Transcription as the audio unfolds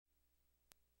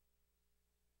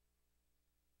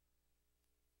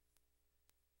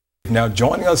now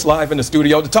joining us live in the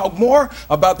studio to talk more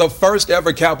about the first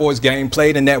ever Cowboys game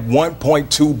played in that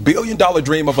 $1.2 billion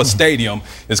dream of a stadium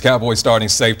is Cowboys starting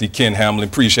safety Ken Hamlin.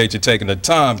 Appreciate you taking the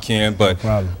time, Ken. But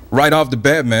right off the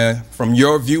bat, man, from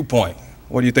your viewpoint,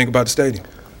 what do you think about the stadium?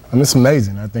 I mean, it's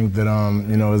amazing. I think that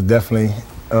it's definitely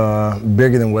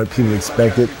bigger than what people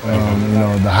expected.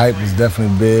 The hype was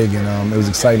definitely big, and it was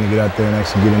exciting to get out there and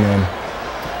actually get in there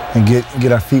and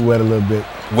get our feet wet a little bit.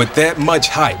 With that much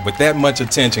hype, with that much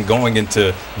attention going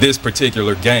into this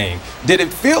particular game, did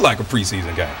it feel like a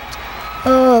preseason game?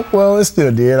 Well, it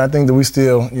still did. I think that we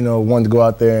still, wanted to go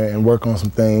out there and work on some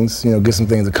things, get some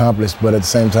things accomplished. But at the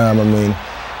same time, I mean,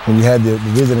 when you had the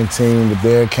visiting team with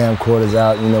their camcorders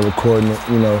out, recording it,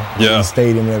 in the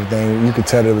stadium and everything, you could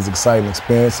tell that it was an exciting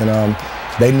experience. And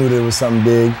they knew that it was something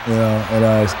big,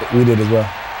 and we did as well.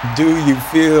 Do you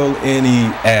feel any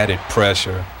added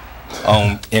pressure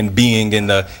in being in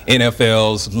the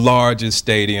NFL's largest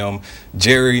stadium?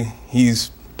 Jerry,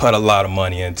 he's put a lot of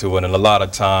money into it and a lot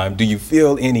of time. Do you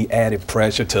feel any added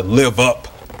pressure to live up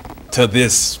to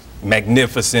this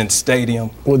magnificent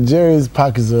stadium? Well, Jerry's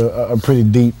pockets are pretty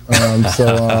deep,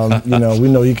 so we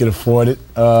know he could afford it.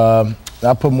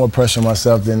 I put more pressure on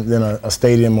myself than a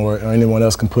stadium or anyone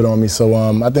else can put on me. So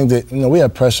I think that we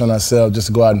have pressure on ourselves just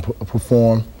to go out and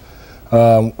perform.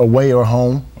 Away or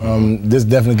home. This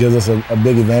definitely gives us a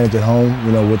big advantage at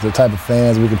home, with the type of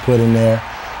fans we can put in there,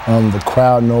 the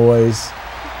crowd noise.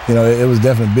 It was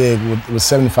definitely big. With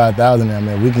 75,000 there,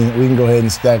 man, we can go ahead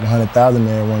and stack 100,000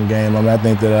 there in one game. I mean, I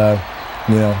think that,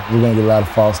 we're going to get a lot of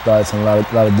false starts and a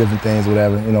lot of different things,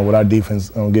 whatever, with our defense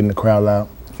getting the crowd loud.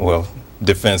 Well,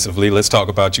 defensively, let's talk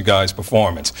about you guys'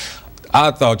 performance.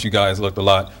 I thought you guys looked a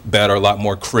lot better, a lot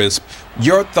more crisp.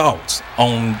 Your thoughts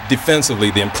on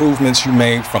defensively, the improvements you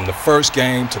made from the first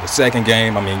game to the second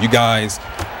game? I mean, you guys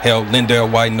held Lindell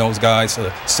White and those guys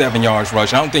to 7 yards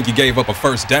rush. I don't think you gave up a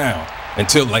first down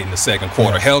until late in the second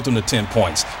quarter, held them to 10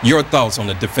 points. Your thoughts on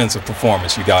the defensive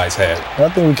performance you guys had? Well,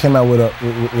 I think we came out with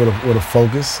a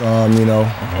focus.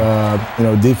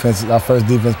 Defense. Our first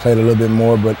defense played a little bit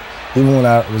more, but even when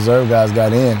our reserve guys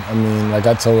got in, I mean, like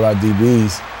I told our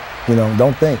DBs,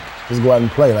 don't think. Just go out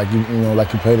and play like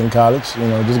you played in college.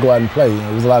 Just go out and play.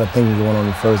 There was a lot of thinking going on in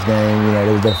the first game.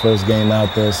 It was their first game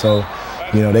out there, so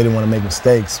they didn't want to make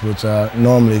mistakes, which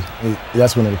normally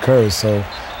that's when it occurs. So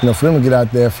for them to get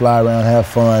out there, fly around, have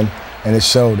fun, and it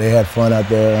showed. They had fun out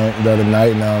there the other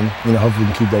night, and hopefully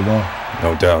we can keep that going.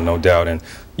 No doubt, no doubt. And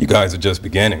you guys are just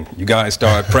beginning. You guys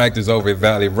start practice over at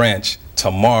Valley Ranch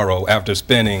tomorrow after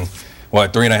spending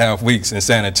 3.5 weeks in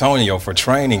San Antonio for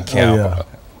training camp. Oh, yeah.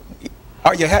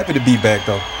 Are you happy to be back,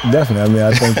 though? Definitely. I mean,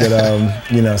 I think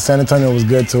that, San Antonio was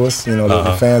good to us.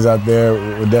 The fans out there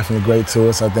were definitely great to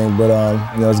us, I think. But,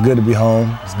 it's good to be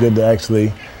home. It's good to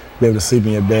actually be able to sleep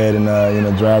in your bed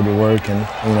and, drive to work and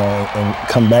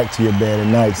come back to your bed at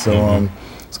night. So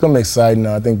it's going to be exciting.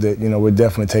 I think that, we're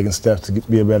definitely taking steps to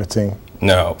be a better team.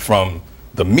 Now, from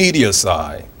the media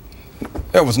side,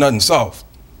 there was nothing soft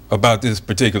about this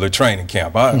particular training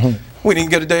camp. We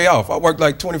didn't get a day off. I worked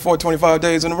like 24, 25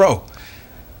 days in a row.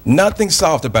 Nothing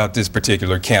soft about this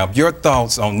particular camp. Your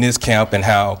thoughts on this camp and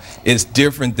how it's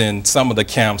different than some of the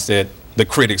camps that the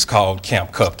critics called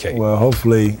Camp Cupcake? Well,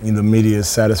 hopefully the media is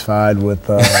satisfied with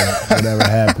whatever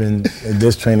happened at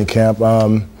this training camp.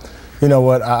 You know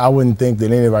what? I wouldn't think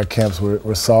that any of our camps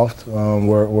were soft,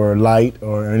 were light,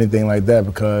 or anything like that,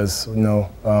 because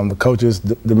the coaches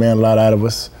demand a lot out of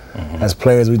us. As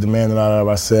players, we demand a lot out of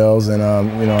ourselves, and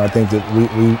I think that we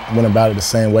went about it the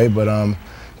same way. But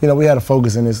we had a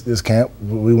focus in this camp.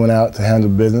 We went out to handle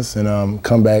business and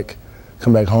come back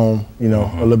home, a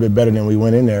little bit better than we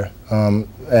went in there.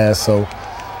 So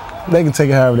they can take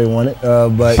it however they want it,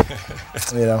 but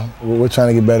we're trying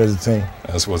to get better as a team.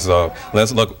 That's what's up.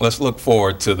 Let's look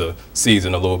forward to the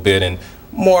season a little bit, and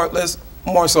let's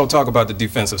more so talk about the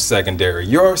defensive secondary.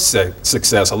 Your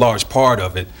success, a large part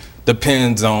of it,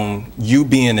 depends on you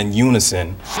being in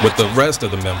unison with the rest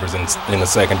of the members in the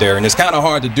secondary, and it's kind of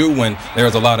hard to do when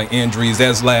there's a lot of injuries.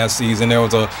 As last season, it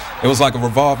was like a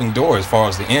revolving door as far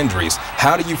as the injuries.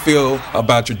 How do you feel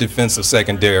about your defensive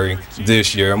secondary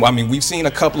this year? I mean, we've seen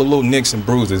a couple of little nicks and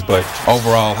bruises, but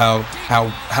overall,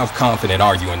 how confident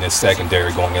are you in this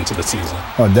secondary going into the season?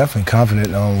 Oh, definitely confident.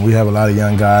 We have a lot of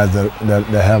young guys that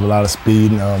have a lot of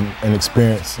speed and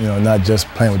experience. Not just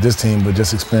playing with this team, but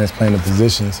just experience playing the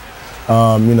positions.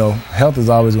 Health is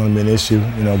always going to be an issue,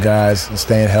 guys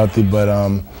staying healthy, but,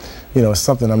 it's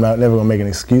something I'm never going to make an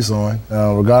excuse on.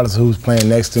 Regardless of who's playing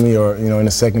next to me or, in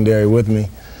the secondary with me,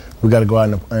 we got to go out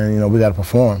and we got to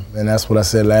perform. And that's what I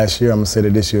said last year. I'm going to say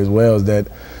that this year as well, is that,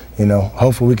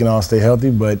 hopefully we can all stay healthy,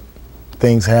 but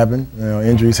things happen,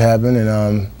 injuries happen,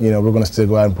 and we're going to still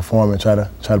go out and perform and try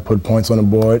to put points on the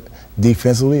board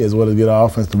defensively, as well as get our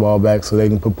offense the ball back so they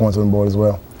can put points on the board as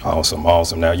well. Awesome,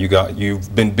 awesome. Now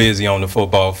you've been busy on the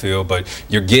football field, but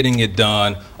you're getting it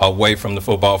done away from the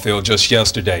football field. Just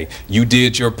yesterday, you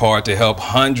did your part to help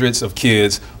hundreds of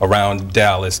kids around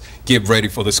Dallas get ready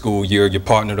for the school year. You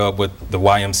partnered up with the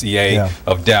YMCA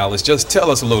of Dallas. Just tell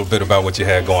us a little bit about what you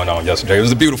had going on yesterday. It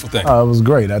was a beautiful thing. It was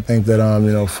great. I think that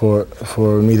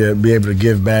for me to be able to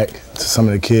give back to some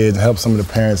of the kids, help some of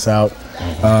the parents out,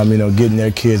 getting their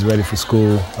kids ready for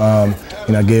school.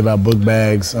 I gave out book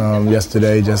bags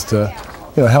yesterday just to,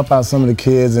 help out some of the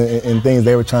kids and things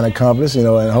they were trying to accomplish, and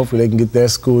hopefully they can get their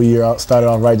school year started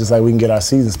off right, just like we can get our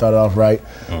season started off right.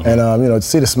 And, to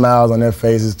see the smiles on their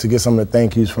faces, to get some of the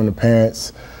thank yous from the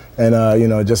parents,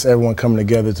 and, just everyone coming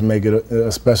together to make it a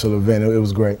special event. It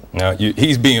was great. Now,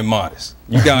 he's being modest.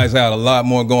 You guys had a lot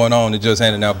more going on than just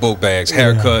handing out book bags,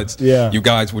 haircuts. Yeah. You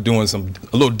guys were doing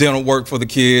a little dinner work for the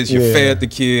kids. You fed the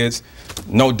kids.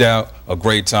 No doubt, a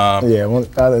great time. Yeah,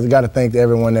 I got to thank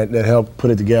everyone that helped put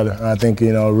it together. I think,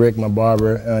 Rick, my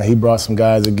barber, he brought some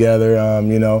guys together.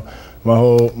 My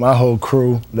whole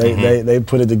crew, they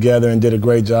put it together and did a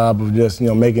great job of just,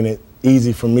 making it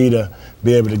easy for me to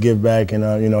be able to give back and,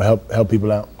 help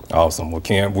people out. Awesome. Well,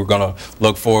 Ken, we're going to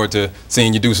look forward to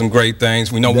seeing you do some great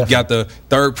things. We know we've got the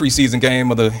third preseason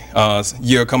game of the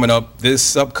year coming up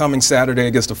this upcoming Saturday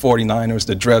against the 49ers,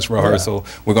 the dress rehearsal.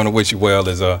 We're going to wish you well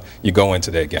as you go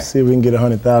into that game. See if we can get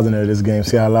 100,000 out of this game,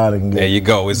 see how loud it can get. There you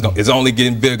go. It's only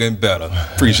getting bigger and better.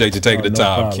 Appreciate you taking the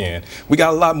time, problem. Ken. We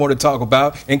got a lot more to talk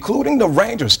about, including the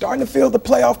Rangers starting to feel the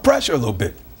playoff pressure a little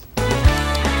bit.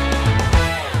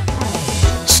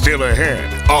 Still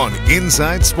ahead on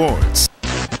Inside Sports.